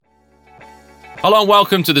Hello and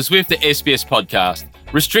welcome to the Zwift the SBS podcast.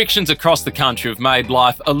 Restrictions across the country have made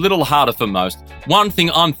life a little harder for most. One thing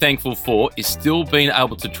I'm thankful for is still being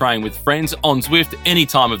able to train with friends on Zwift any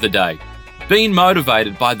time of the day. Being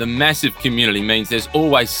motivated by the massive community means there's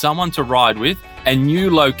always someone to ride with and new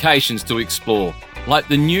locations to explore, like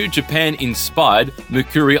the new Japan-inspired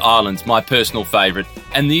Makuri Islands, my personal favourite,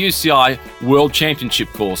 and the UCI World Championship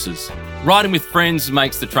courses. Riding with friends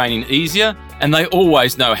makes the training easier, and they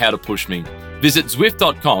always know how to push me. Visit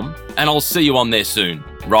Zwift.com and I'll see you on there soon.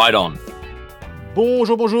 Ride on.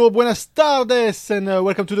 Bonjour, buenas tardes, and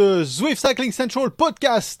welcome to the Zwift Cycling Central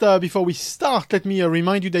Podcast. Before we start, let me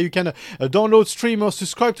remind you that you can download, stream, or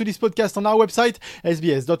subscribe to this podcast on our website,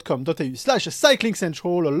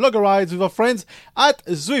 sbs.com.au/cyclingcentral, log a rides with our friends at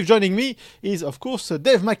Zwift. Joining me is, of course,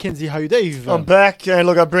 Dave McKenzie. How are you, Dave? I'm back.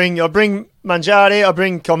 Look, I bring mangiare, I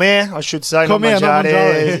bring comer, I should say, Comer, not mangiare, not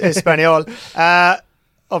mangiare. Espanol.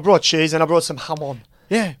 I brought cheese and I brought some jamon.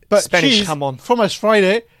 Yeah, but Spanish cheese, jamon. Fromage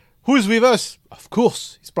Friday. Who's with us? Of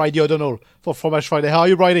course, it's Bridie O'Donnell for Fromage Friday. How are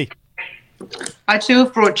you, Bridie? I too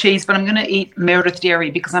have brought cheese, but I'm going to eat Meredith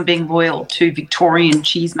Dairy because I'm being loyal to Victorian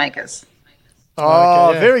cheesemakers.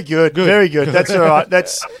 Oh, Okay, yeah. very good, very good. That's all right.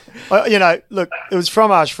 That's, look, it was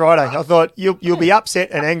Fromage Friday. I thought you'll be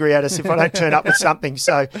upset and angry at us if I don't turn up with something.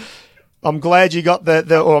 So I'm glad you got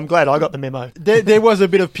I'm glad I got the memo. There was a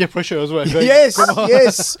bit of peer pressure as well.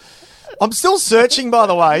 Yes. I'm still searching, by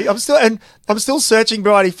the way. I'm still searching,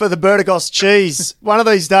 Bridie, for the Burgos cheese. One of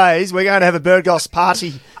these days, we're going to have a Burgos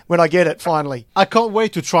party when I get it finally. I can't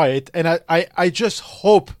wait to try it, and I just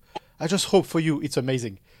hope for you it's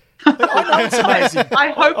amazing. I know it's amazing. I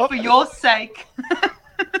hope for your sake.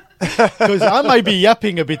 Because I might be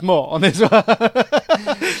yapping a bit more on this one.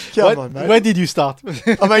 Come on, mate. Where did you start?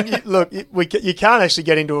 I mean, look, you can't actually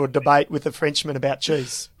get into a debate with a Frenchman about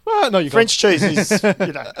cheese. Well, no, you French cheese is,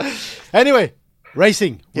 Anyway,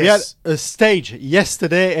 racing. We had Yes. a stage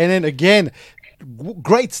yesterday, and then again,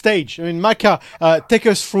 great stage. I mean, Maka, take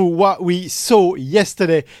us through what we saw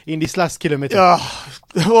yesterday in this last kilometre.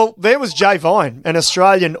 Well, there was Jay Vine, an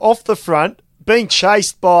Australian off the front, being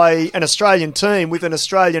chased by an Australian team with an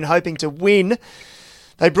Australian hoping to win.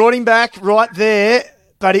 They brought him back right there,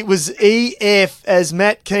 but it was EF, as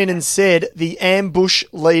Matt Keenan said, the ambush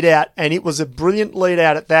lead out, and it was a brilliant lead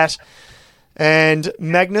out at that. And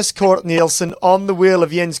Magnus Cort Nielsen on the wheel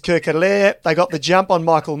of Jens Kerkeler. They got the jump on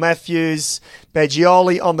Michael Matthews,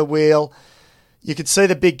 Baggioli on the wheel. You could see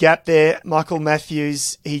the big gap there. Michael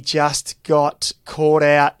Matthews, he just got caught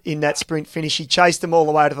out in that sprint finish. He chased them all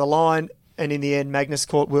the way to the line, and in the end, Magnus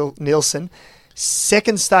Cort Nielsen.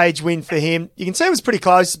 Second stage win for him. You can see it was pretty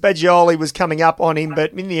close. Baggioli was coming up on him,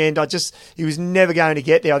 but in the end, he was never going to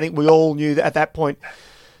get there. I think we all knew that at that point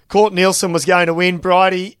Cort Nielsen was going to win.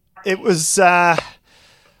 Bridie, it was, I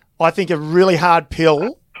think, a really hard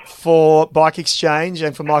pill for Bike Exchange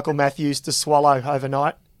and for Michael Matthews to swallow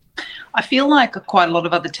overnight. I feel like quite a lot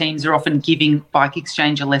of other teams are often giving Bike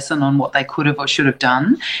Exchange a lesson on what they could have or should have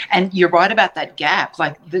done. And you're right about that gap.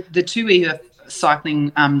 Like the two EF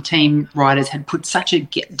cycling team riders had put such a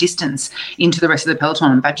distance into the rest of the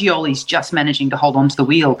peloton, and Baggioli's just managing to hold on to the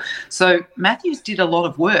wheel. So Matthews did a lot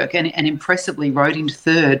of work and impressively rode into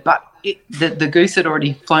third, but the goose had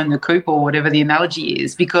already flown the coop, or whatever the analogy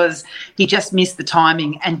is, because he just missed the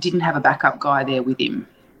timing and didn't have a backup guy there with him.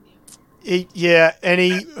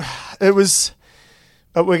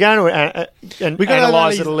 But we're going to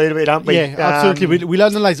analyse it a little bit, aren't we? Yeah, absolutely. We'll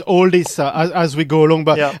analyse all this as we go along,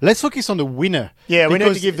 but let's focus on the winner. Yeah, we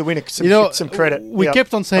need to give the winner some credit. We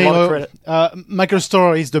kept on saying Michael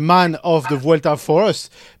Storer is the man of the Vuelta for us,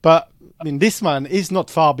 but I mean, this man is not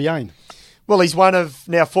far behind. Well, he's one of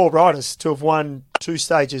now 4 riders to have won 2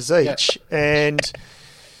 stages each. Yeah. And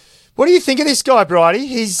what do you think of this guy, Bridie?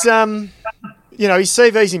 He's... his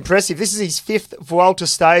CV's impressive. This is his 5th Vuelta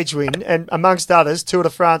stage win, and amongst others, Tour de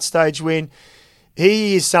France stage win.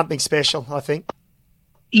 He is something special, I think.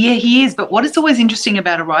 Yeah, he is. But what is always interesting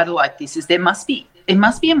about a rider like this is it must be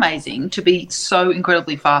amazing to be so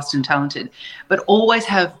incredibly fast and talented, but always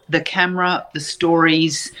have the camera, the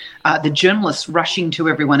stories, the journalists rushing to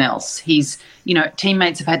everyone else. His,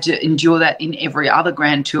 teammates have had to endure that in every other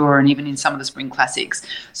Grand Tour and even in some of the Spring Classics.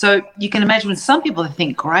 So you can imagine with some people they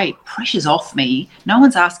think, great, pressure's off me. No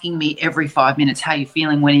one's asking me every 5 minutes, how you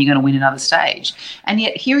feeling, when are you going to win another stage? And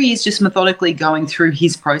yet here he is just methodically going through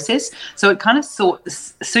his process. So it kind of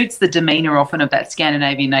suits the demeanour often of that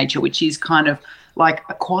Scandinavian nature, which is kind of like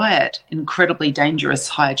a quiet, incredibly dangerous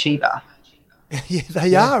high achiever. Yeah,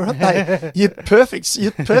 they are, aren't they? You're perfect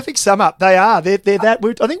sum up. They are. They're that.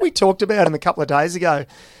 I think we talked about him a couple of days ago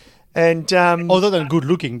And Other than good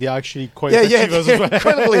looking, they're actually quite they're effective as well.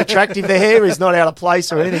 incredibly attractive. Their hair is not out of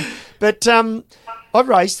place or anything. But I've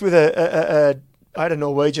raced with I had a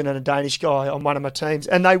Norwegian and a Danish guy on one of my teams,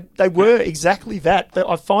 and they were exactly that.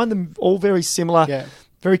 I find them all very similar,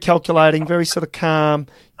 very calculating, very sort of calm,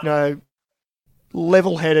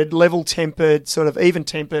 level-headed, level-tempered, sort of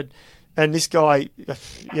even-tempered. And this guy,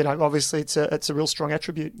 obviously it's a real strong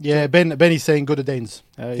attribute. Yeah, Ben is saying go the Danes.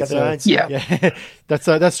 Yeah.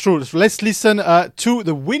 That's true. So let's listen to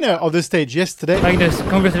the winner of the stage yesterday. Magnus,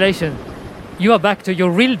 congratulations. You are back to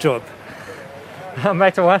your real job. I'm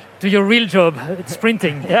back to what? To your real job,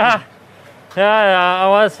 sprinting. Yeah, I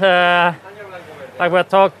was, like we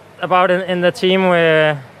talked about in the team,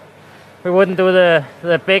 where we wouldn't do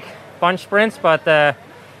the big bunch sprints, but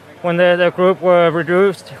when the group were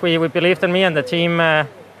reduced, we believed in me, and the team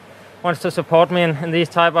wants to support me in these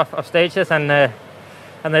type of stages, and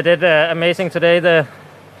they did amazing today.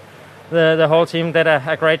 The whole team did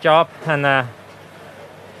a great job, and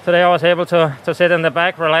today I was able to sit in the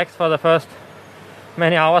back, relax for the first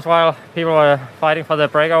many hours while people were fighting for the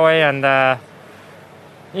breakaway, and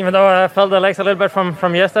even though I felt the legs a little bit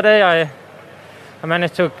from yesterday, I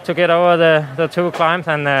managed to get over the two climbs,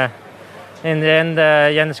 and in the end,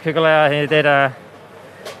 Jens Kykela, he did a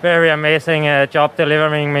very amazing job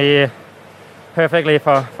delivering me perfectly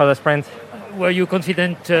for the sprint. Were you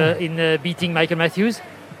confident in beating Michael Matthews?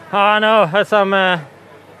 Oh no,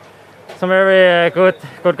 some very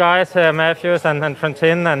good guys, Matthews and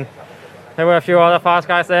Trentin, and there were a few other fast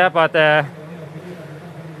guys there, but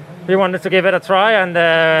we wanted to give it a try, and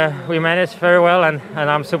we managed very well, and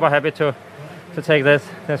I'm super happy to take this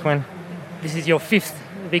win. This is your fifth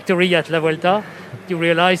victory at La Vuelta. You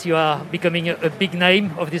realize you are becoming a big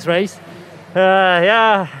name of this race?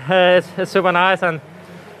 It's super nice, and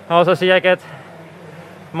I also see I get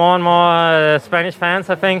more and more Spanish fans,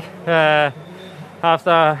 I think,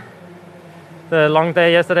 after the long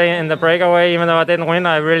day yesterday in the breakaway. Even though I didn't win,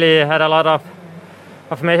 I really had a lot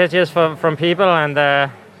of messages from people, and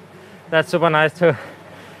that's super nice to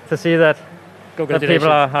see that people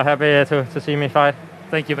are happy to see me fight.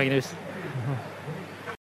 Thank you, Magnus.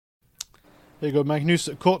 There you go, Magnus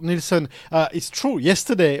Cort Nielsen. It's true,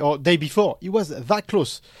 yesterday or day before, he was that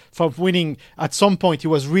close from winning. At some point, he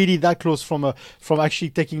was really that close from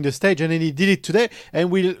actually taking the stage, and then he did it today.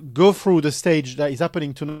 And we'll go through the stage that is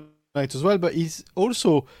happening tonight as well, but he's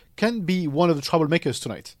also can be one of the troublemakers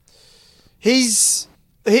tonight. He's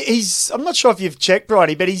I'm not sure if you've checked,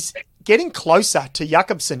 Bridie, but he's getting closer to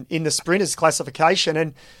Jakobsen in the sprinters classification,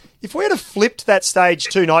 and if we had have flipped that stage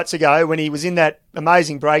 2 nights ago when he was in that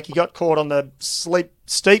amazing break, he got caught on the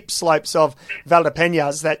steep slopes of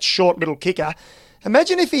Valdepeñas, that short little kicker.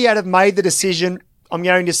 Imagine if he had have made the decision, I'm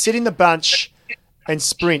going to sit in the bunch and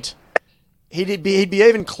sprint. He'd be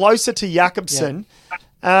even closer to Jakobsen.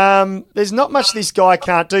 Yeah. There's not much this guy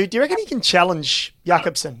can't do. Do you reckon he can challenge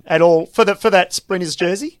Jakobsen at all for that sprinter's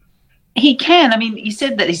jersey? He can. I mean, you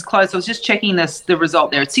said that he's close. I was just checking the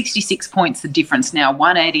result there. It's 66 points, the difference now,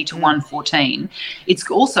 180 to 114.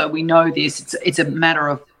 It's also, we know this, it's a matter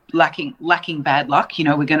of lacking bad luck.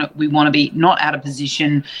 We want to be not out of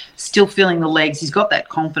position, still feeling the legs. He's got that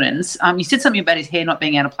confidence. You said something about his hair not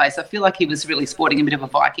being out of place. I feel like he was really sporting a bit of a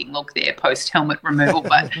Viking look there post helmet removal.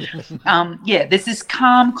 But there's this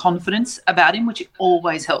calm confidence about him, which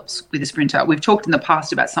always helps with a sprinter. We've talked in the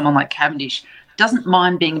past about someone like Cavendish. Doesn't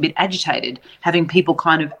mind being a bit agitated, having people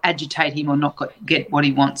kind of agitate him or not get what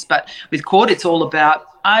he wants. But with Cort, it's all about,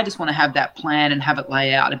 I just want to have that plan and have it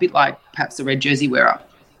lay out, a bit like perhaps the red jersey wearer.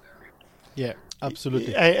 Yeah,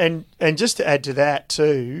 absolutely. And just to add to that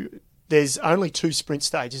too, there's only 2 sprint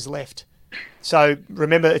stages left. So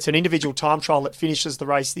remember, it's an individual time trial that finishes the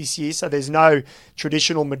race this year, so there's no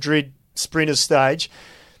traditional Madrid sprinters stage.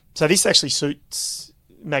 So this actually suits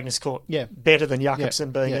Magnus Cort better than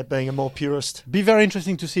Jakobsen being a more purist. Be very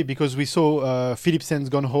interesting to see, because we saw Philipsen's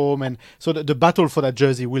gone home, and so the battle for that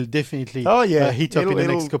jersey will definitely heat up in the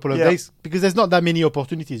next couple of days, because there's not that many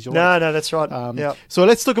opportunities. No, that's right. So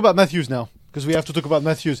let's talk about Matthews now, because we have to talk about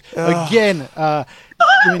Matthews again.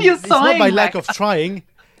 It's not by lack of trying.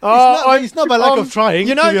 It's not by lack of trying.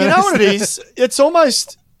 You know what it is? It's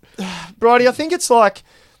almost, Bridie, I think it's like,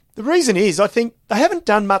 the reason is, I think they haven't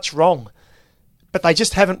done much wrong, but they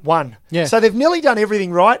just haven't won. Yeah. So they've nearly done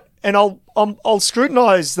everything right, and I'll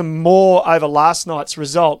scrutinise them more over last night's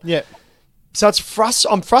result. Yeah. So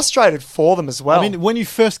I'm frustrated for them as well. I mean, when you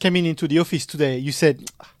first came into the office today, you said,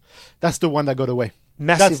 that's the one that got away.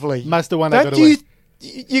 Massively. That's the one that got away.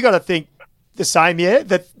 You got to think the same,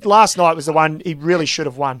 that last night was the one he really should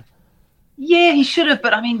have won. Yeah, he should have.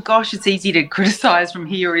 But, I mean, gosh, it's easy to criticise from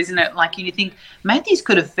here, isn't it? Like, you think Matthews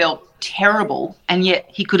could have felt terrible and yet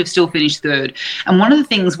he could have still finished third. And one of the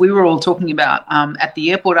things we were all talking about at the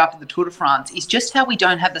airport after the Tour de France is just how we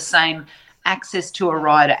don't have the same access to a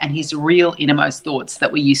rider and his real innermost thoughts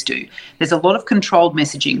that we used to. There's a lot of controlled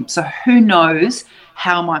messaging. So who knows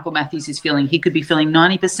how Michael Matthews is feeling? He could be feeling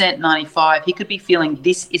 90%, 95%. He could be feeling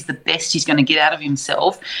this is the best he's going to get out of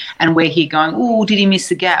himself. And we're here going, oh, did he miss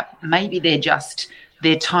the gap? Maybe their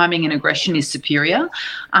timing and aggression is superior.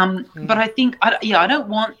 But I think, I don't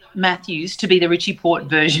want Matthews to be the Richie Porte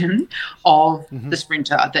version of the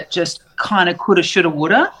sprinter that just kind of coulda, shoulda,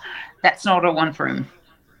 woulda. That's not what I want for him.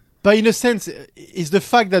 But in a sense, it's the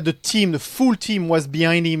fact that the full team was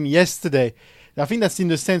behind him yesterday. I think that's in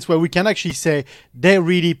the sense where we can actually say they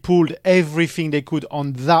really pulled everything they could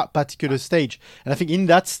on that particular stage. And I think in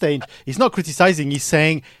that stage, he's not criticizing. He's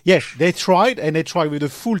saying, yes, they tried with the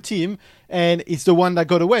full team. And it's the one that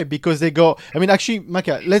got away because they go. I mean, actually,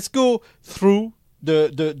 Micah, let's go through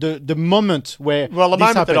the moment where. Well, the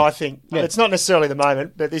moment happened. that I think it's not necessarily the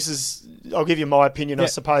moment, but this is. I'll give you my opinion, I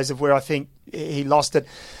suppose, of where I think he lost it.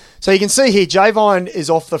 So you can see here, Javine is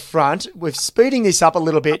off the front. We're speeding this up a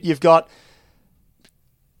little bit. You've got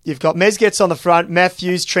Mezget's on the front,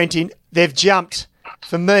 Matthews, Trentin. They've jumped.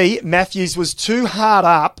 For me, Matthews was too hard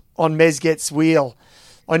up on Mezget's wheel.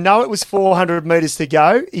 I know it was 400 metres to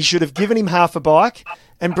go. He should have given him half a bike.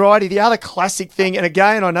 And Bridie, the other classic thing, and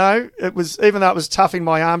again, I know it was, even though it was tough in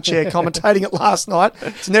my armchair commentating it last night,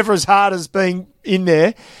 it's never as hard as being in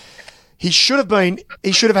there. He should have had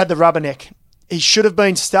the rubberneck. He should have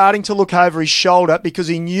been starting to look over his shoulder because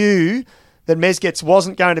he knew that Mezget's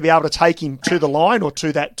wasn't going to be able to take him to the line or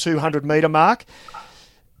to that 200 metre mark.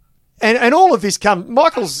 And all of this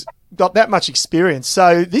Michael's got that much experience.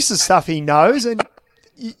 So this is stuff he knows. And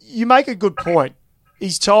you make a good point.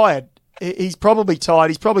 He's tired. He's probably tired.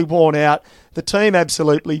 He's probably worn out. The team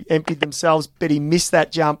absolutely emptied themselves, but he missed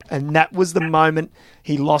that jump. And that was the moment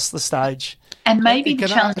he lost the stage. And maybe the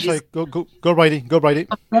challenge is... Go, Brady.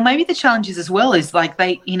 Well, maybe the challenge is as well is like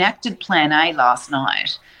they enacted Plan A last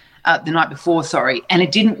night, the night before, and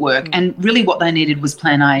it didn't work. And really what they needed was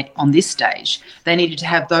Plan A on this stage. They needed to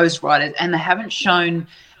have those riders, and they haven't shown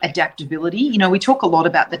adaptability. You know, we talk a lot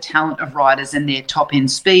about the talent of riders and their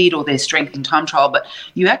top-end speed or their strength in time trial, but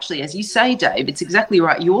you actually, as you say, Dave, it's exactly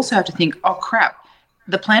right. You also have to think, oh, crap,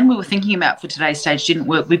 the plan we were thinking about for today's stage didn't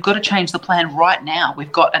work. We've got to change the plan right now.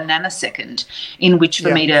 We've got a nanosecond in which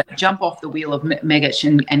for me to jump off the wheel of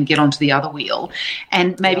Megic and get onto the other wheel.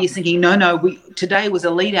 And maybe he's thinking, today was a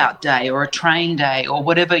lead-out day or a train day or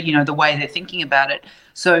whatever, the way they're thinking about it.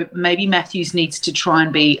 So maybe Matthews needs to try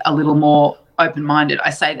and be a little more open-minded. I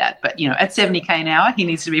say that, but, at 70k an hour, he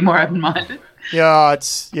needs to be more open-minded.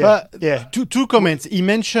 Two comments. He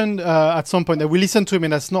mentioned at some point that we listened to him,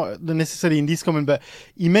 and that's not necessarily in this comment, but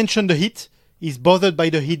he mentioned the heat. He's bothered by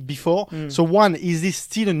the heat before. So one, is this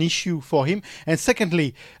still an issue for him? And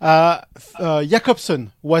secondly,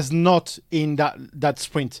 Jakobsen was not in that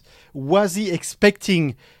sprint. Was he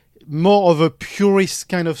expecting more of a purist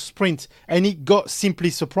kind of sprint? And he got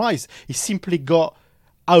simply surprised. He simply got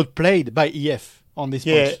outplayed by EF on this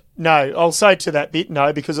point. No, I'll say to that bit,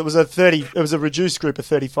 no, because it was a reduced group of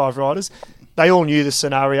 35 riders. They all knew the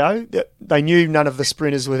scenario. They knew none of the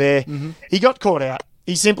sprinters were there. Mm-hmm. He got caught out.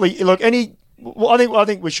 He simply I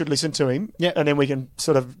think we should listen to him, and then we can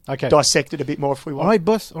sort of dissect it a bit more if we want. All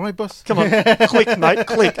right, boss. Come on, click, mate,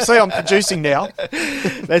 click. See, I'm producing now.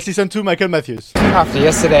 Let's listen to Michael Matthews. After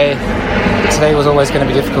yesterday, today was always going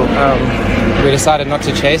to be difficult. We decided not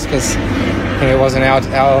to chase because I think it wasn't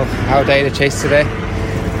our day to chase today.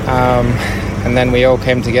 And then we all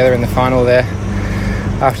came together in the final there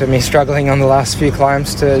after me struggling on the last few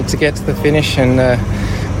climbs to get to the finish, and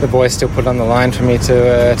the boys still put on the line for me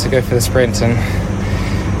to go for the sprint. And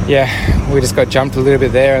we just got jumped a little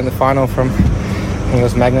bit there in the final from, I think it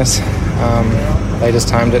was Magnus. They just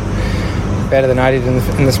timed it better than I did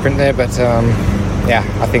in the sprint there, but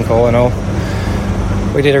I think all in all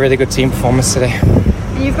we did a really good team performance today.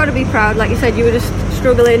 And you've got to be proud, like you said, you were just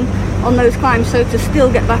struggling on those climbs, so to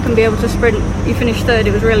still get back and be able to sprint, you finished third.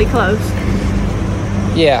 It was really close.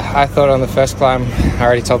 Yeah, I thought on the first climb, I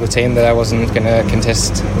already told the team that I wasn't going to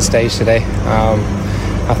contest the stage today.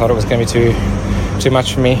 I thought it was going to be too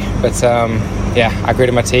much for me, but I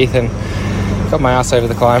gritted my teeth and got my ass over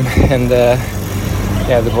the climb. And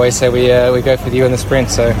the boys say we go for you in the sprint.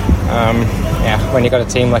 So when you got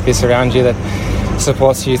a team like this around you that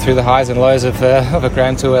supports you through the highs and lows of a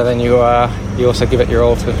Grand Tour, then you also give it your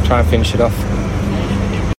all to try and finish it off.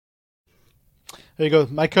 There you go,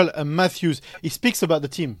 Michael Matthews. He speaks about the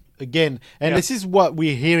team again. And this is what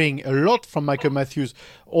we're hearing a lot from Michael Matthews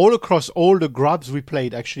all across all the grabs we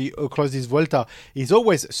played, actually, across this Vuelta. He's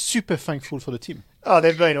always super thankful for the team. Oh,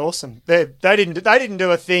 they've been awesome. They didn't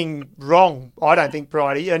do a thing wrong, I don't think,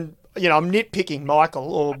 Bridie. And I'm nitpicking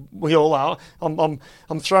Michael, or we all are. I'm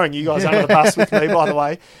throwing you guys under the bus with me, by the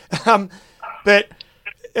way. But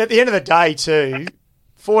at the end of the day, too,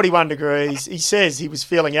 41 degrees. He says he was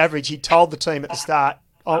feeling average. He told the team at the start,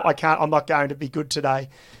 I'm not going to be good today.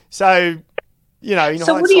 So,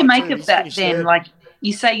 So what do you make of that then? Third. Like,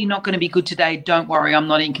 you say you're not going to be good today, don't worry, I'm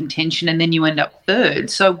not in contention, and then you end up third.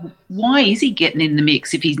 So why is he getting in the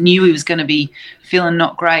mix if he knew he was going to be feeling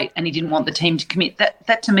not great and he didn't want the team to commit?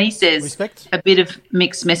 That to me says a bit of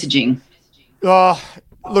mixed messaging.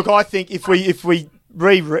 Look, I think if we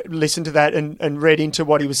re-listened to that and read into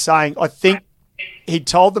what he was saying, I think he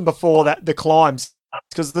told them before that the climbs,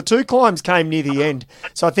 because the 2 climbs came near the end.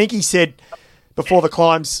 So I think he said before the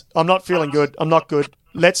climbs, I'm not feeling good, I'm not good.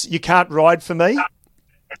 You can't ride for me.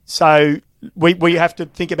 So we have to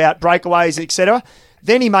think about breakaways, etc.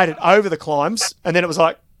 Then he made it over the climbs, and then it was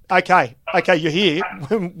like, okay, you're here.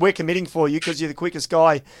 We're committing for you because you're the quickest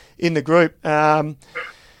guy in the group. It's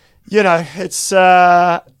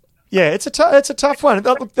a tough one. At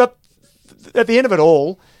the end of it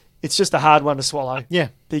all, it's just a hard one to swallow. Yeah.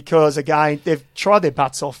 Because, again, they've tried their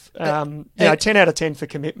butts off. 10 out of 10 for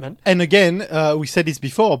commitment. And again, we said this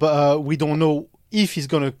before, but we don't know if he's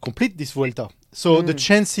going to complete this Vuelta. So the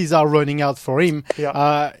chances are running out for him.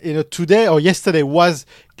 Yeah. Today or yesterday was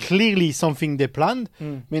clearly something they planned.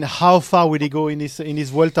 I mean, how far will they go in this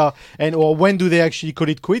Vuelta, or when do they actually call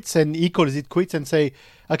it quits? And he calls it quits and say,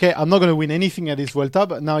 okay, I'm not going to win anything at this Vuelta,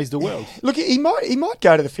 but now it's the world. Look, he might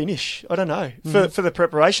go to the finish. I don't know for the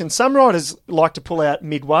preparation. Some riders like to pull out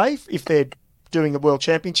midway if they're doing the World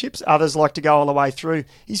Championships. Others like to go all the way through.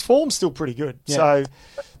 His form's still pretty good. Yeah. So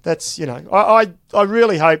that's, I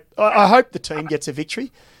really hope, I hope the team gets a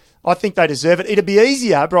victory. I think they deserve it. It'd be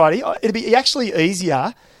easier, Bridie, it'd be actually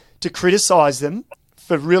easier to criticise them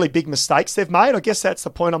for really big mistakes they've made. I guess that's the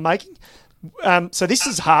point I'm making. So this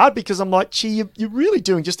is hard because I'm like, gee, you're really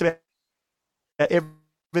doing just about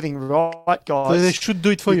everything right, guys. So they should do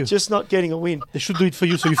it for you. Just not getting a win. They should do it for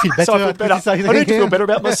you so you feel better. So I feel better. I need to feel better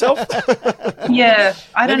about myself. Yeah,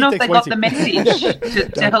 I don't know if they got the message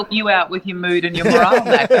to help you out with your mood and your morale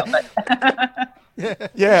back up.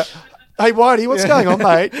 Yeah. Hey, Whitey, what's going on,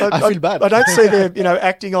 mate? I feel bad. I don't see them,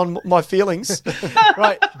 acting on my feelings.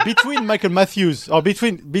 Right. Between Michael Matthews, or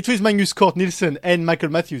between Magnus Cort Nielsen and Michael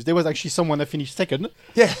Matthews, there was actually someone that finished second.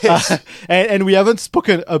 Yes. And we haven't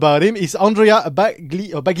spoken about him. It's Andrea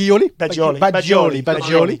Baggioli.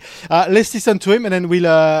 Let's listen to him and then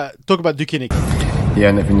we'll talk about Duquinic. Yeah,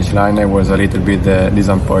 on the finish line, I was a little bit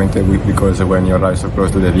disappointed because when you arrive so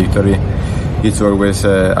close to the victory, it's always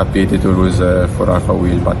a pity to lose for Alpha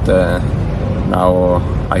Wheel, but now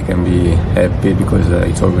I can be happy because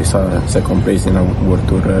it's always a second place in a World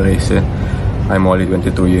Tour race. I'm only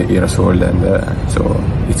 22 years old, and so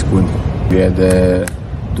it's good. We had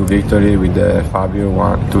 2 victories with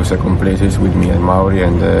Fabio, 2 second places with me and Mauri,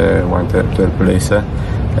 and 1 third place.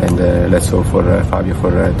 And let's hope for Fabio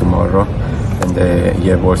for tomorrow. And he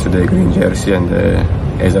have also the green jersey, and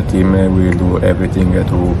as a team we will do everything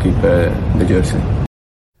to keep the jersey.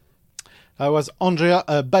 I was Andrea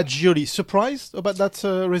Baggioli. Surprised about that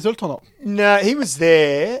result or not? No, he was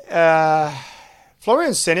there.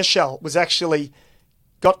 Florian Seneschal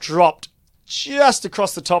got dropped just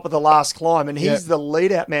across the top of the last climb, and he's the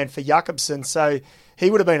lead-out man for Jakobsen, so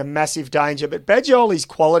he would have been a massive danger. But Baggioli's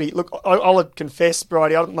quality, look, I'll confess,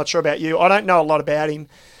 Bridie, I'm not sure about you. I don't know a lot about him.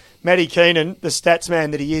 Matty Keenan, the stats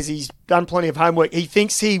man that he is, he's done plenty of homework. He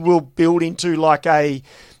thinks he will build into like a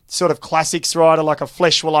sort of classics rider, like a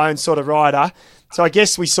Flesh Will Own sort of rider. So I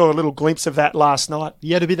guess we saw a little glimpse of that last night.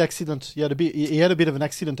 He had a bit accident. He had a bit of an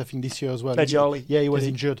accident, I think, this year as well. Baggioli. Yeah, he was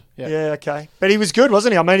injured. Yeah, okay. But he was good,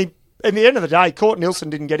 wasn't he? I mean, at the end of the day, Cort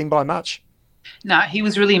Nielsen didn't get him by much. No, he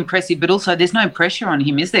was really impressive, but also there's no pressure on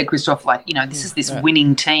him, is there, Christoph? Like, this is this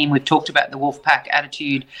winning team. We've talked about the Wolfpack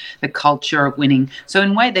attitude, the culture of winning. So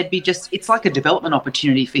in a way, it's like a development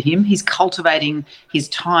opportunity for him. He's cultivating his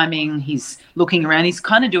timing. He's looking around. He's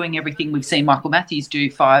kind of doing everything we've seen Michael Matthews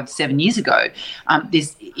do 5-7 years ago.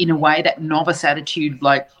 There's, in a way, that novice attitude,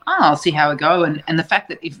 like, I'll see how I go. And the fact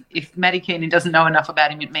that if Matty Keenan doesn't know enough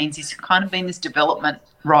about him, it means he's kind of been this development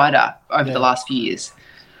rider over the last few years.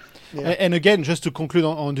 Yeah. And again, just to conclude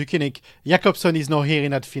on Duquinic, Jakobsen is now here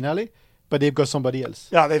in that finale. but they've got somebody else.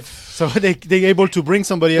 Yeah, so they're able to bring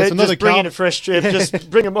somebody else. Another just bring car. in a fresh trip. Just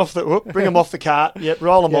bring them off the cart. Yep,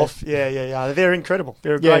 roll them off. Yeah. They're incredible.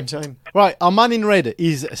 They're a great team. Right, our man in red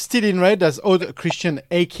is still in red as old Christian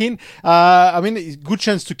Aikin. Good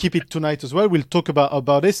chance to keep it tonight as well. We'll talk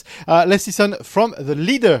about this. Let's listen from the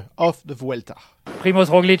leader of the Vuelta. Primoz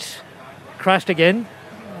Roglic crashed again.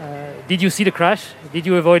 Did you see the crash? Did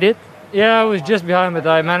you avoid it? Yeah, I was just behind, but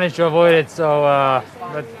I managed to avoid it. So,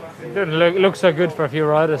 but it didn't look so good for a few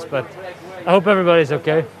riders. But I hope everybody's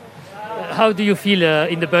okay. How do you feel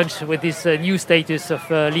in the bunch with this new status of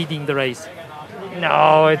leading the race?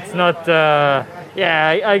 No, it's not.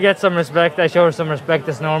 I get some respect. I show some respect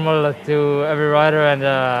as normal to every rider, and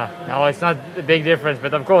no, it's not a big difference.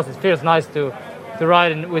 But of course, it feels nice to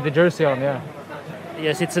ride with the jersey on. Yeah.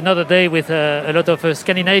 Yes, it's another day with a lot of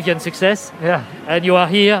Scandinavian success. Yeah. And you are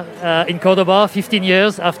here in Cordoba 15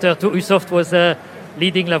 years after Usoft was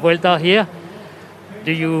leading La Vuelta here.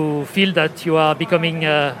 Do you feel that you are becoming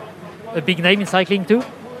a big name in cycling too?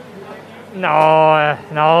 No,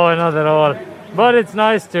 not at all. But it's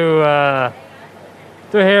nice to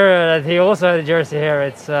hear that he also had a jersey here.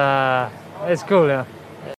 It's cool, yeah.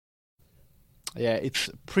 Yeah, it's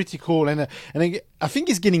pretty cool, and I think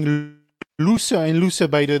he's getting looser and looser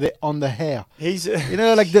by the day on the hair. He's the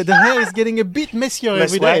hair is getting a bit messier less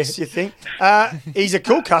every day. wax, you think? He's a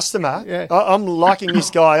cool customer. Yeah. I'm liking this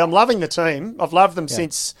guy. I'm loving the team. I've loved them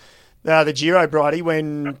since the Giro, Bridie,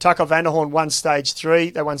 when Tucker Van der Horn won stage 3.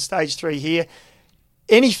 They won stage 3 here.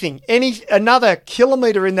 Another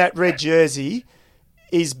kilometre in that red jersey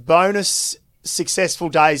is bonus successful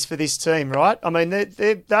days for this team, right? I mean,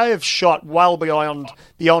 they have shot well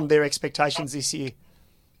beyond their expectations this year.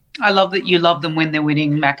 I love that you love them when they're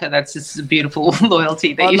winning, Macca. That's just a beautiful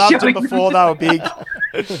loyalty that you're showing. I loved them before they were big.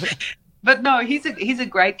 But no, he's a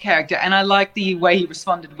great character, and I like the way he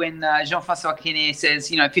responded when Jean-François Quinet says,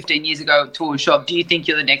 15 years ago at Tour Shop, do you think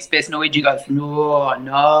you're the next best Norwegian? He goes,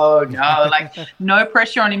 no, like no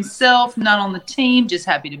pressure on himself, none on the team, just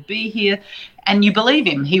happy to be here. And you believe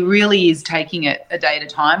him. He really is taking it a day at a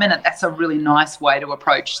time, and that's a really nice way to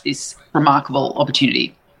approach this remarkable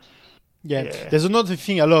opportunity. Yeah, there's another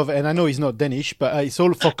thing I love, and I know he's not Danish, but it's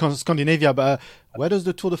all for Scandinavia. But where does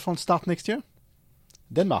the Tour de France start next year?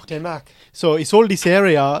 Denmark. So it's all this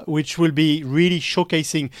area which will be really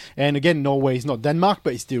showcasing. And again, Norway is not Denmark,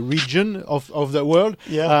 but it's the region of the world.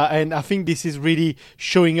 Yeah. And I think this is really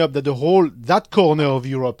showing up that that corner of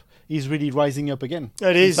Europe is really rising up again.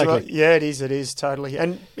 It is. It is totally.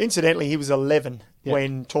 And incidentally, he was 11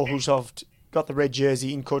 when Thor Hushovd got the red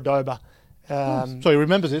jersey in Cordoba. So he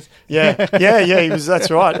remembers it. Yeah, he was.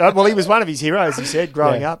 That's right. Well, he was one of his heroes, he said,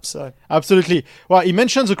 growing up. So absolutely. Well, he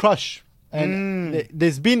mentions a crash. And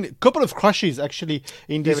there's been a couple of crashes actually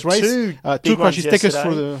in this race. Two crashes. Take us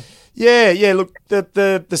through the. Yeah. Look,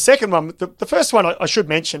 the second one, the first one I should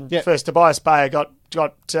mention first. Tobias Bayer got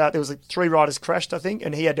there was 3 riders crashed, I think,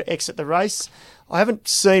 and he had to exit the race. I haven't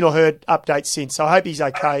seen or heard updates since, so I hope he's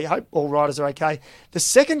okay. I hope all riders are okay. The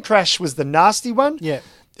second crash was the nasty one. Yeah.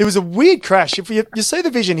 It was a weird crash. If you see the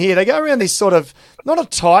vision here, they go around this sort of, not a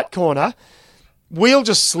tight corner, wheel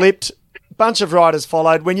just slipped, bunch of riders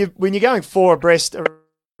followed. When you're going 4 abreast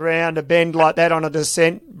around a bend like that on a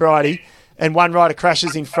descent, Bridie, and one rider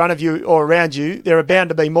crashes in front of you or around you, there are bound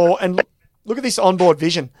to be more. And look at this onboard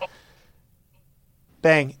vision.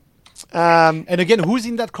 Bang. And again, who's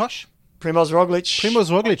in that crash? Primoz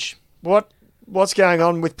Roglic. What's going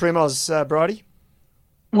on with Primoz, Bridie?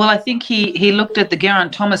 Well, I think he looked at the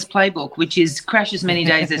Geraint Thomas playbook, which is crash as many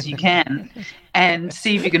days as you can and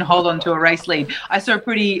see if you can hold on to a race lead. I saw a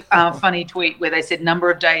pretty funny tweet where they said number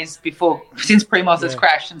of days since Primoz has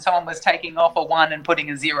crashed, and someone was taking off a 1 and putting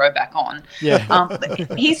a 0 back on. Yeah.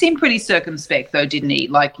 He seemed pretty circumspect, though, didn't he?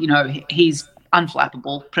 Like, he's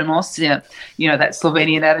unflappable, Primoz. Yeah. That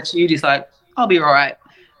Slovenian attitude. He's like, I'll be all right.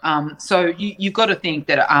 So you've got to think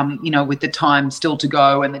that, with the time still to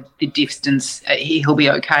go and the distance, he'll be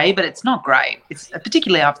okay, but it's not great. It's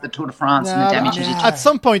particularly after the Tour de France and the damages. At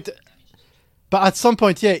some point,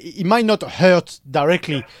 it might not hurt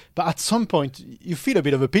directly, but at some point you feel a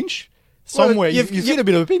bit of a pinch. Somewhere you feel a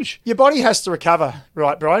bit of a pinch. Your body has to recover,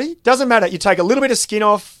 right, Bridie? Doesn't matter. You take a little bit of skin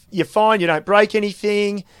off, you're fine, you don't break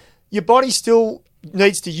anything. Your body still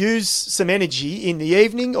needs to use some energy in the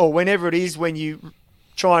evening or whenever it is when you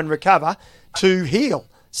try and recover to heal.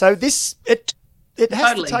 So it has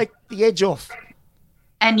to take the edge off.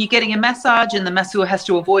 And you're getting a massage, and the masseur has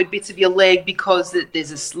to avoid bits of your leg because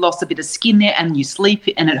there's a bit of skin there, and you sleep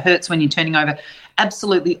and it hurts when you're turning over.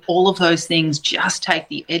 Absolutely, all of those things just take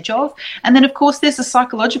the edge off. And then, of course, there's a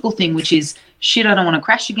psychological thing, which is, shit, I don't want to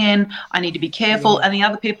crash again. I need to be careful. And the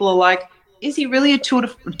other people are like, is he really a tour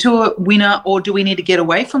winner, or do we need to get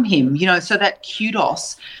away from him? So that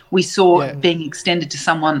kudos we saw being extended to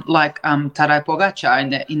someone like Tadej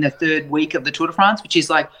Pogačar in the third week of the Tour de France, which is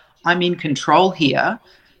like, I'm in control here.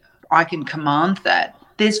 I can command that.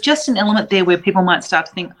 There's just an element there where people might start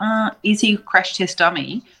to think, is he a crash test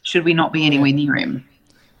dummy? Should we not be anywhere near him?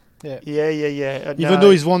 Yeah. Even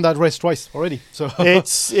though he's won that race twice already, so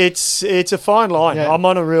it's a fine line. Yeah. I'm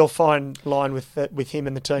on a real fine line with him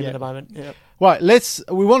and the team at the moment. Yeah. Right,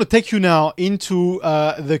 we want to take you now into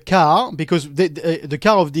the car, because the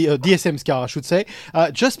car of the DSM's car, I should say,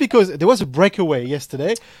 just because there was a breakaway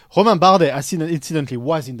yesterday. Romain Bardet, incidentally,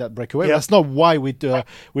 was in that breakaway. That's not why we're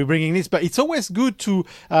bringing this, but it's always good to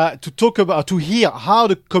talk about, to hear how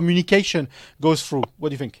the communication goes through. What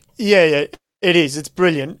do you think? Yeah. It is. It's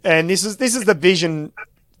brilliant, and this is the vision.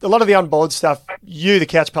 A lot of the onboard stuff, the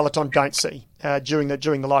Couch Peloton, don't see during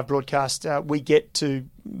the live broadcast. We get to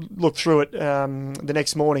look through it the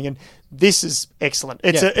next morning, and this is excellent.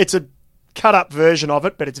 It's a cut up version of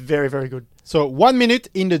it, but it's very, very good. So 1 minute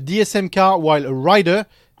in the DSM car while a rider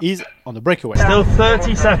is on the breakaway. Still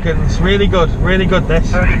 30 seconds. Really good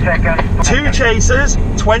this. 30 seconds. 2 chasers,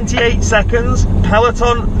 28 seconds.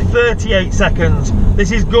 Peloton, 38 seconds.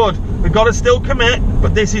 This is good. We've got to still commit,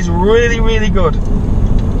 but this is really, really good.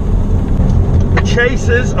 The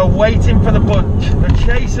chasers are waiting for the bunch.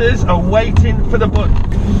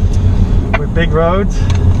 With big roads,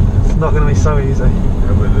 it's not going to be so easy.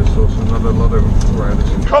 Yeah, but there's also not a lot of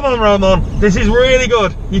riders. Come on, Roman. This is really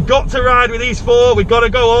good. You've got to ride with these 4. We've got to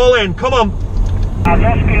go all in. Come on.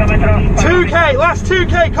 2K, last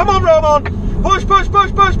 2K. Come on, Roman. Push.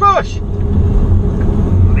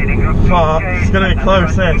 Oh, it's going to be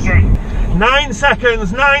close, this. 9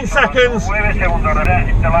 seconds.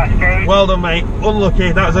 Well done, mate.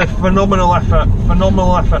 Unlucky. That was a phenomenal effort.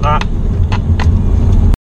 That.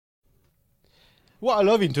 What I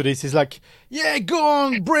love into this is like, go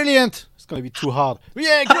on, brilliant. It's going to be too hard. Go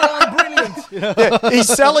on, brilliant. Yeah, he's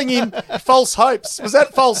selling him false hopes. Was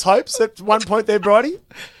that false hopes at one point there, Bridie?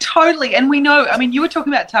 Totally. And we know, you were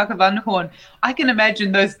talking about Taco van der Hoorn. I can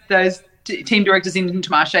imagine those team directors in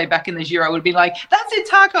Intermarché back in the Giro would be like, that's it,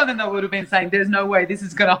 Taco. And they would have been saying, there's no way this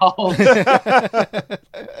is going to hold.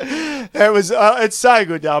 It's so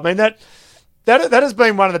good, though. That has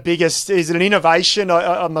been one of the biggest. Is it an innovation?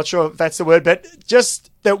 I'm not sure if that's the word, but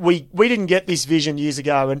just that we didn't get this vision years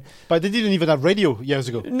ago, but they didn't even have radio years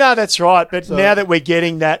ago. No, that's right. But now that we're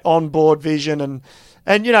getting that onboard vision, and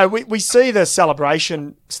we see the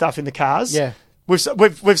celebration stuff in the cars. Yeah, we've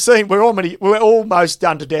seen we're almost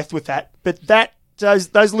done to death with that. But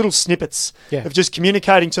those little snippets of just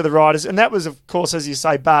communicating to the riders, and that was, of course, as you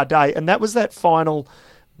say, Bardet, and that was that final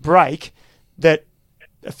break that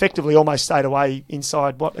effectively almost stayed away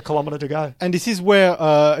inside, a kilometre to go. And this is where,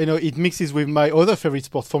 it mixes with my other favourite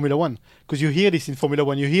sport, Formula One. Because you hear this in Formula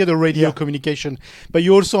One, you hear the radio communication, but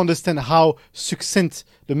you also understand how succinct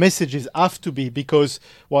the messages have to be because,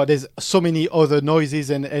 there's so many other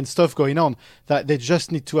noises and stuff going on that they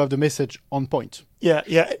just need to have the message on point. Yeah.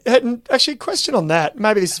 And actually, a question on that.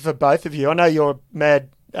 Maybe this is for both of you. I know you're a mad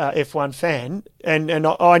F1 fan, and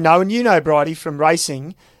I know, and you know, Bridie, from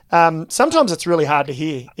racing. Sometimes it's really hard to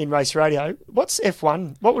hear in race radio. What's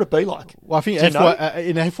F1? What would it be like? Well, I think F1,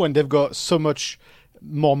 in F1 they've got so much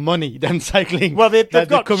more money than cycling. Well, they've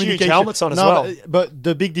got huge helmets on as well. But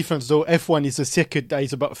the big difference, though, F1 is a circuit that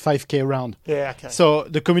is about 5K round. Yeah, okay. So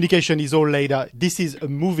the communication is all laid out. This is a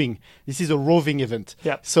roving event.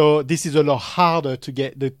 Yeah. So this is a lot harder to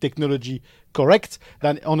get the technology correct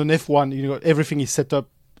than on an F1. Everything is set up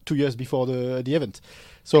 2 years before the event.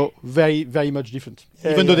 So very, very much different.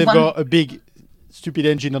 Even though they've got a big, stupid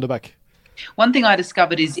engine on the back. One thing I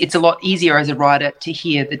discovered is it's a lot easier as a rider to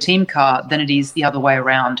hear the team car than it is the other way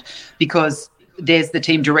around, because there's the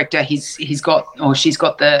team director. She's got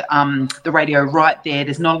the radio right there.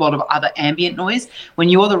 There's not a lot of other ambient noise. When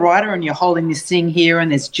you're the rider and you're holding this thing here and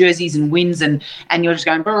there's jerseys and winds and you're just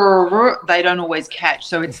going, brr, brr, they don't always catch.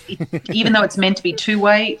 So it's even though it's meant to be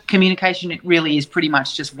two-way communication, it really is pretty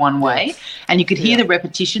much just one way. And you could hear the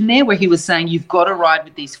repetition there where he was saying, you've got to ride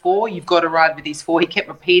with these 4. You've got to ride with these 4. He kept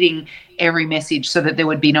repeating every message so that there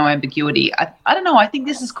would be no ambiguity. I don't know. I think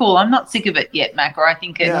this is cool. I'm not sick of it yet, Mac, or I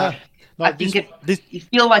think it... Yeah. You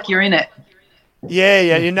feel like you're in it.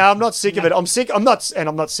 Yeah. I'm not sick of it. I'm not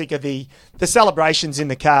sick of the celebrations in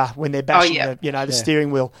the car when they're bashing the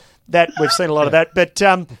steering wheel. That we've seen a lot of that. But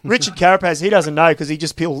Richard Carapaz, he doesn't know because he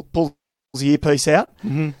just pulls the earpiece out.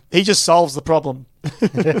 Mm-hmm. He just solves the problem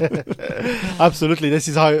Absolutely, this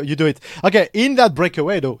is how you do it. Okay, in that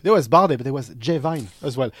breakaway though, there was Bardet, but there was Jay Vine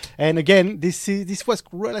as well. And again, this was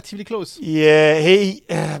relatively close.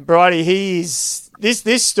 Yeah, Bridie,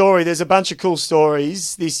 this story. There's a bunch of cool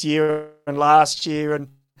stories this year and last year, and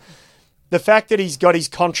the fact that he's got his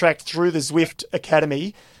contract through the Zwift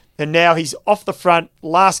Academy, and now he's off the front,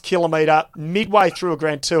 last kilometre, midway through a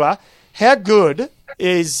Grand Tour. How good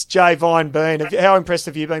is Jay Vine been? How impressed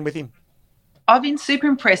have you been with him? I've been super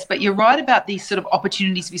impressed, but you're right about these sort of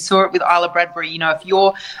opportunities. We saw it with Isla Bradbury. You know, if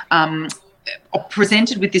you're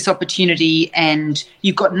presented with this opportunity and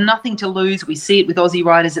you've got nothing to lose, we see it with Aussie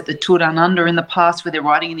riders at the Tour Down Under in the past where they're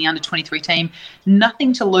riding in the under-23 team,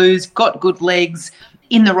 nothing to lose, got good legs,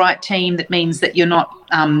 in the right team. That means that you're not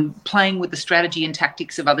playing with the strategy and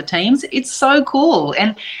tactics of other teams. It's so cool.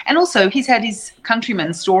 And also he's had his countryman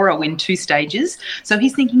Stora win 2 stages. So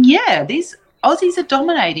he's thinking, yeah, these Aussies are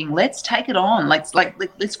dominating. Let's take it on. Let's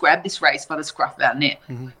grab this race by the scruff of our neck.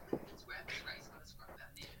 Mm-hmm.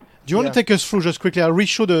 Do you want to take us through just quickly? I'll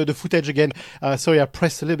re-show the footage again. Sorry, I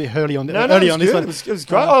pressed a little bit early on this one. It was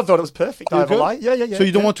great. I thought it was perfect overlay. Yeah. So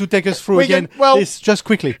you don't want to take us through again? This just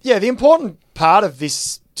quickly. Yeah, the important part of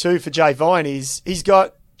this too for Jay Vine is he's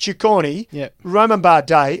got Ciccone, Roman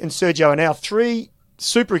Bardet and Sergio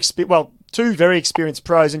Henao, 2 very experienced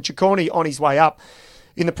pros, and Ciccone on his way up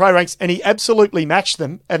in the pro ranks, and he absolutely matched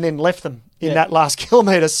them and then left them in that last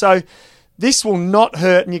kilometre. So this will not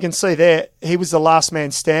hurt, and you can see there he was the last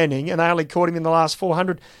man standing, and they only caught him in the last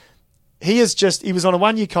 400. He was on a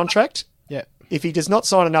 1-year contract. Yeah. If he does not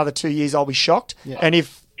sign another 2 years, I'll be shocked. Yeah. And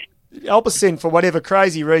if Alpecin, for whatever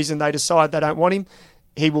crazy reason, they decide they don't want him,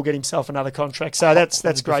 he will get himself another contract. So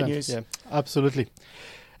that's great news. Yeah, absolutely.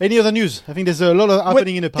 Any other news? I think there's a lot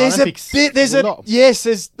happening in the Paralympics.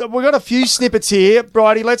 We've got a few snippets here.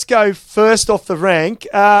 Bridie, let's go first off the rank.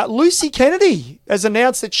 Lucy Kennedy has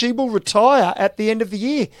announced that she will retire at the end of the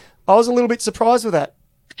year. I was a little bit surprised with that.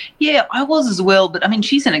 Yeah, I was as well. But, I mean,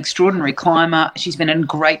 she's an extraordinary climber. She's been in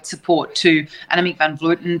great support to Annemiek van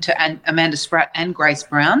Vleuten, to Amanda Spratt and Grace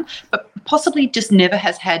Brown, but possibly just never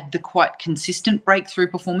has had the quite consistent breakthrough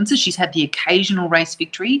performances. She's had the occasional race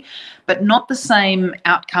victory, but not the same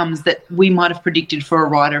outcomes that we might have predicted for a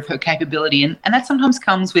rider of her capability. And that sometimes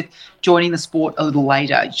comes with joining the sport a little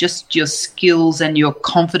later. Just your skills and your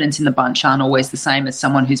confidence in the bunch aren't always the same as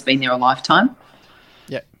someone who's been there a lifetime.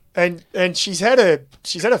 And she's had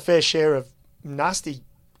a fair share of nasty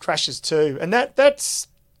crashes too, and that's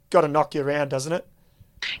got to knock you around, doesn't it?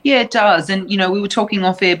 Yeah, it does. And, you know, we were talking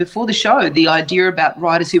off air before the show, the idea about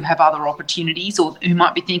riders who have other opportunities or who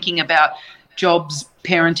might be thinking about jobs,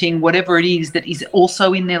 parenting, whatever it is that is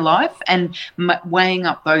also in their life, and weighing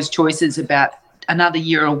up those choices about another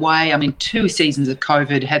year away. I mean, 2 seasons of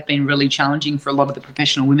COVID have been really challenging for a lot of the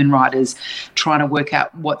professional women riders, trying to work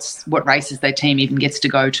out what races their team even gets to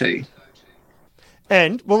go to.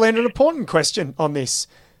 And an important question on this,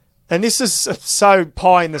 and this is so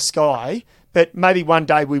pie in the sky, but maybe one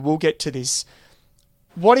day we will get to this.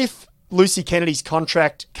 What if Lucy Kennedy's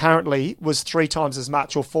contract currently was 3 times as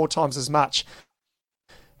much or 4 times as much?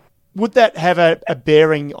 Would that have a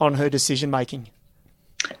bearing on her decision-making?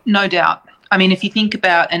 No doubt. I mean, if you think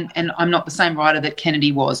about, and I'm not the same rider that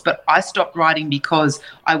Kennedy was, but I stopped riding because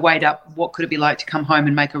I weighed up what could it be like to come home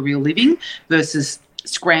and make a real living versus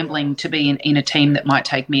scrambling to be in a team that might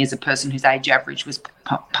take me as a person whose age average was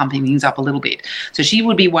pumping things up a little bit. So she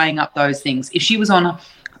would be weighing up those things. If she was on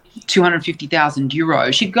 250,000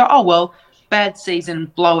 euros, she'd go, oh, well, bad season,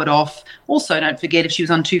 blow it off. Also, don't forget, if she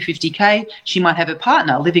was on 250K, she might have a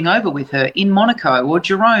partner living over with her in Monaco or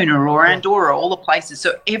Girona or Andorra, all the places.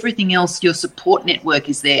 So everything else, your support network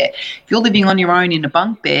is there. If you're living on your own in a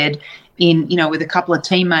bunk bed, with a couple of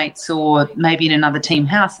teammates or maybe in another team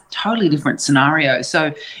house, totally different scenario.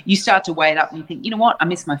 So you start to weigh it up and you think, you know what, I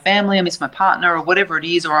miss my family, I miss my partner or whatever it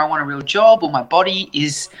is, or I want a real job, or my body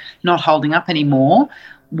is not holding up anymore.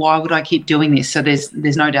 Why would I keep doing this? So there's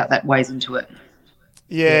no doubt that weighs into it.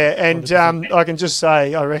 Yeah, and I can just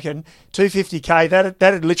say, I reckon 250K,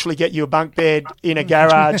 that'd literally get you a bunk bed in a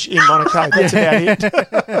garage in Monaco. That's about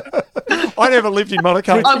it. I never lived in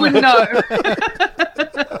Monaco. I wouldn't know.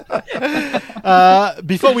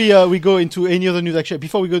 Before we go into any other news, actually,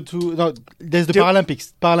 there's the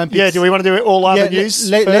Paralympics. Yeah, do we want to do all other news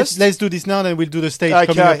first? Let's do this now, and then we'll do the stage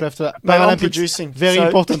coming up after that. Paralympics, producing. Very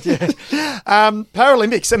important. Yeah.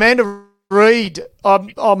 Paralympics, Amanda Reid,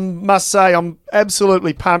 I must say, I'm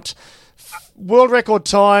absolutely pumped. World record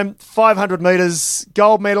time, 500 metres,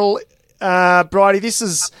 gold medal. Bridie, this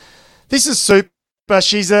is super.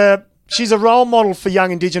 She's a role model for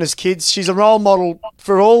young Indigenous kids. She's a role model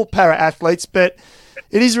for all para-athletes, but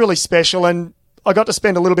it is really special. And I got to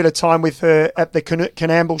spend a little bit of time with her at the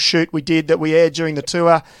Canamble shoot we did that we aired during the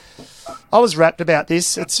tour. I was rapt about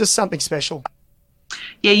this. It's just something special.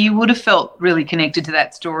 Yeah, you would have felt really connected to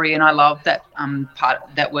that story, and I love that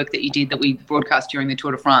that work that you did that we broadcast during the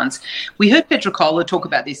Tour de France. We heard Petricola talk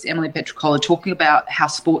about this, Emily Petricola, talking about how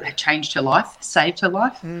sport had changed her life, saved her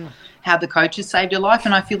life, how the coaches saved her life,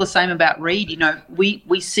 and I feel the same about Reed. You know,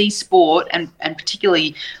 we see sport and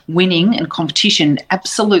particularly winning and competition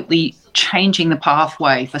absolutely changing the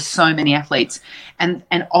pathway for so many athletes. And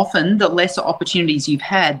often the lesser opportunities you've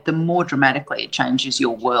had, the more dramatically it changes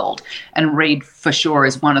your world. And Reed, for sure,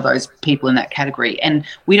 is one of those people in that category. And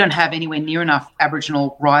we don't have anywhere near enough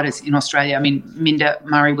Aboriginal riders in Australia. I mean, Minda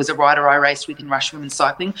Murray was a rider I raced with in Rush Women's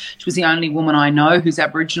Cycling. She was the only woman I know who's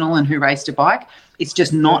Aboriginal and who raced a bike. It's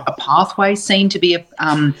just not a pathway seen to be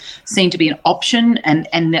an option.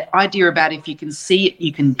 And that idea about if you can see it,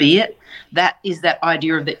 you can be it. That is that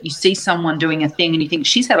idea of that you see someone doing a thing and you think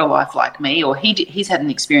she's had a life like me, or he's had an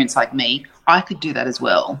experience like me. I could do that as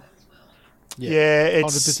well. Yeah, it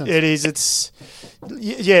 100%. is. It's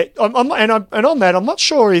and on that, I'm not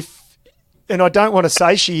sure if, and I don't want to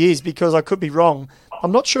say she is because I could be wrong.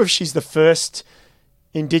 I'm not sure if she's the first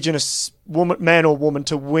Indigenous man or woman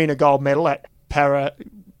to win a gold medal at Para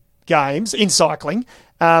Games in cycling,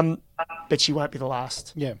 but she won't be the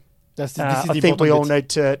last. Yeah. I think we all need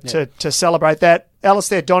to celebrate that.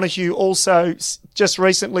 Alistair Donoghue also just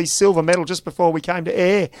recently silver medal just before we came to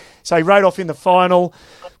air. So he rode off in the final.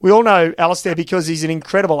 We all know Alistair because he's an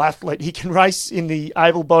incredible athlete. He can race in the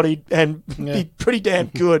able-bodied and be pretty damn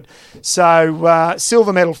good. So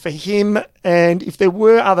silver medal for him. And if there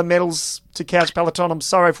were other medals to Couch Peloton, I'm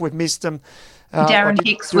sorry if we've missed them. Darren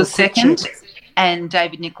Hicks was second. And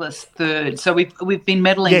David Nicholas third. So we've been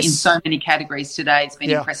medaling in so many categories today. It's been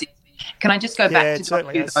impressive. Can I just go back to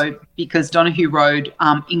Donoghue, though, because Donoghue rode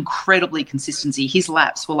incredibly consistency. His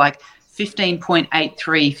laps were like 15.83,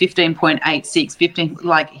 15.86, 15,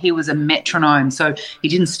 like he was a metronome. So he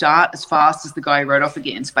didn't start as fast as the guy he rode off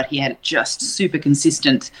against, but he had just super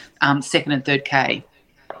consistent second and third K.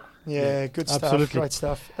 Yeah, good stuff. Absolutely. Great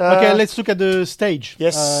stuff. Okay, let's look at the stage.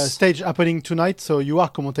 Yes. Stage happening tonight, so you are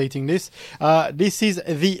commentating this. This is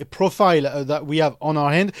the profile that we have on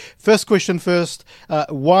our hand. First question first.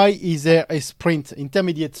 Why is there a sprint,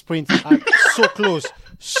 intermediate sprint,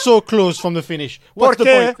 so close from the finish? What's the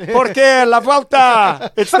point? Porque la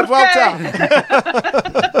Vuelta. It's the Vuelta.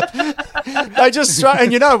 They just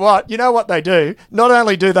and you know what they do? Not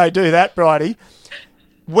only do they do that, Bridie,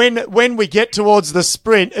 when we get towards the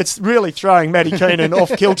sprint, it's really throwing Maddie Keenan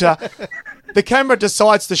off kilter. The camera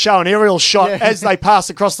decides to show an aerial shot as they pass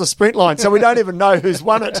across the sprint line, so we don't even know who's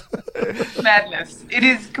won it. Madness. It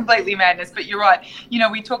is completely madness, but you're right. You know,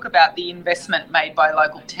 we talk about the investment made by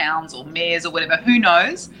local towns or mayors or whatever. Who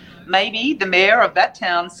knows? Maybe the mayor of that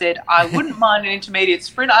town said, I wouldn't mind an intermediate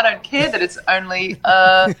sprint. I don't care that it's only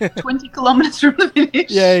 20 kilometres from the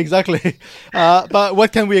finish. Yeah, exactly. But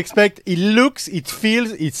what can we expect? It looks, it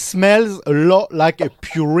feels, it smells a lot like a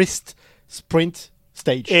purist sprint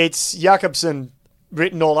stage. It's Jakobsen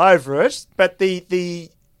written all over it, but the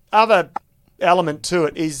other element to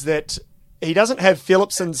it is that he doesn't have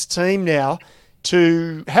Philipsen's team now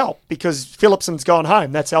to help because Philipsen's gone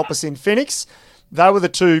home. That's Alpes in Phoenix. They were the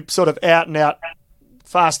two sort of out-and-out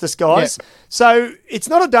fastest guys. Yep. So it's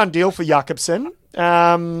not a done deal for Jakobsen.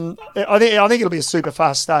 I think it'll be a super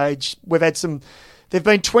fast stage. They've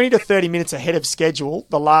been 20 to 30 minutes ahead of schedule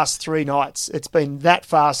the last 3 nights. It's been that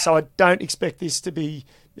fast, so I don't expect this to be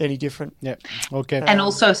any different. Yeah. Okay. And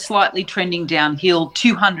also slightly trending downhill,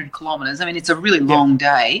 200 kilometres. I mean, it's a really long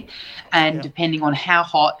day. And depending on how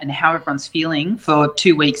hot and how everyone's feeling for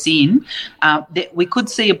 2 weeks in, we could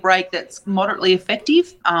see a break that's moderately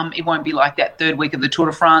effective. It won't be like that third week of the Tour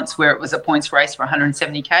de France where it was a points race for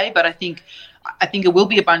 170K. But I think it will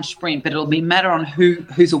be a bunch sprint, but it'll be a matter on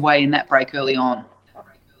who's away in that break early on.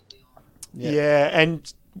 Yeah,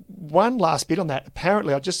 and one last bit on that.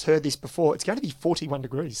 Apparently, I just heard this before. It's going to be 41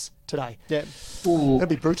 degrees today. Yeah. That'll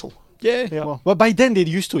be brutal. Yeah. Well, by then they're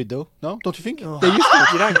used to it, though. No, don't you think? They're used to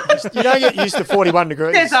it. You don't get used to 41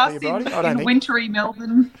 degrees. There's us in wintry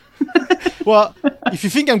Melbourne. Well, if you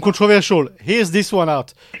think I'm controversial, here's this one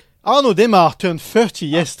out. Arnaud Demar turned 30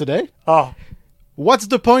 yesterday. Oh. What's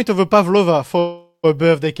the point of a pavlova for a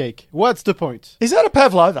birthday cake? What's the point? Is that a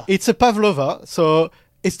pavlova? It's a pavlova, so...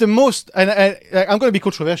 It's the most, and I'm going to be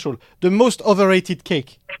controversial, the most overrated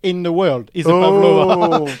cake in the world is a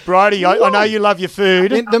pavlova. Oh, Bridie, I know you love your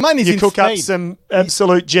food. The man is in Spain. You cook up some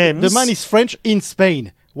absolute gems. The man is French in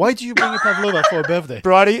Spain. Why do you bring a pavlova for a birthday?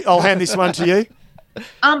 Bridie, I'll hand this one to you.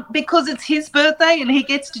 Because it's his birthday and he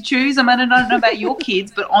gets to choose. I don't know about your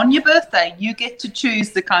kids, but on your birthday, you get to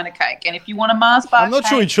choose the kind of cake. And if you want a Mars bar I'm not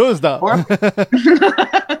sure he chose that.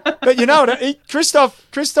 But you know what?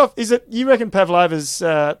 Christoph, is it, you reckon Pavlova's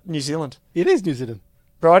New Zealand? It is New Zealand.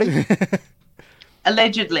 Bridie?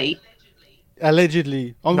 Allegedly.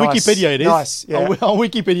 On Nice. Wikipedia it is. Nice, yeah. On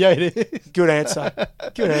Wikipedia it is. Good answer.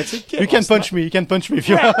 Get You can lost, punch mate. me. You can punch me if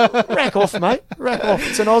you want. Rack off, mate. Rack off.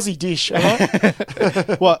 It's an Aussie dish, all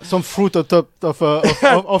right? What? Some fruit on top of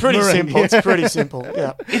Pretty meringue. simple. It's pretty simple,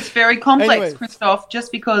 yeah. It's very complex, Anyway. Christoph.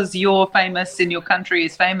 Just because you're famous and your country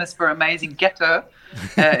is famous for amazing gâteaux,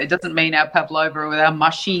 it doesn't mean our pavlova with our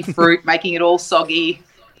mushy fruit making it all soggy.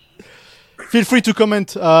 Feel free to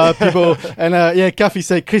comment, people. And Kathy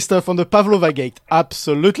say Christoph on the Pavlova gate.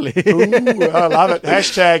 Absolutely. Ooh, I love it.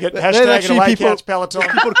 Hashtag it. Then Hashtag it actually away people- couch Peloton.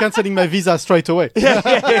 People cancelling my visa straight away.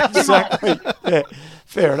 Yeah, exactly. Yeah,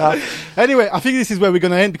 fair enough. Anyway, I think this is where we're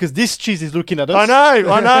going to end because this cheese is looking at us. I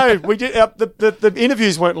know. We did. The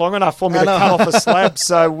interviews weren't long enough for me to cut off a slab.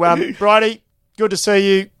 So, Bridie, good to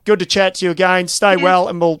see you. Good to chat to you again. Stay well,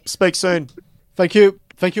 and we'll speak soon. Thank you.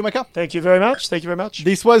 Thank you, Micah. Thank you very much. Thank you very much.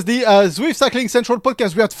 This was the Zwift Cycling Central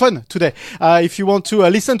Podcast. We had fun today. If you want to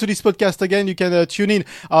listen to this podcast again, you can tune in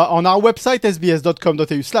on our website,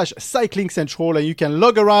 sbs.com.au/cycling central, and you can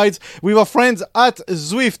log a ride with our friends at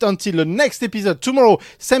Zwift. Until the next episode tomorrow,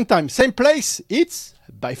 same time, same place. It's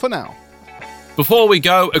bye for now. Before we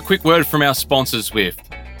go, a quick word from our sponsor, Zwift.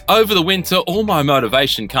 Over the winter, all my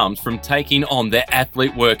motivation comes from taking on their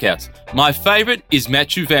athlete workouts. My favourite is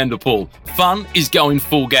Mathieu van der Poel. Fun is going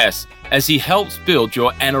full gas as he helps build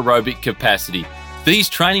your anaerobic capacity. These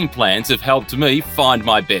training plans have helped me find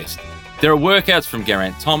my best. There are workouts from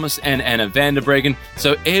Geraint Thomas and Anna van der Breggen,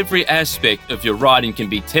 so every aspect of your riding can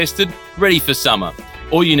be tested, ready for summer.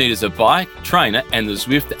 All you need is a bike, trainer and the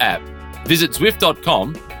Zwift app. Visit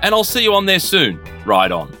Zwift.com and I'll see you on there soon.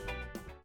 Ride on.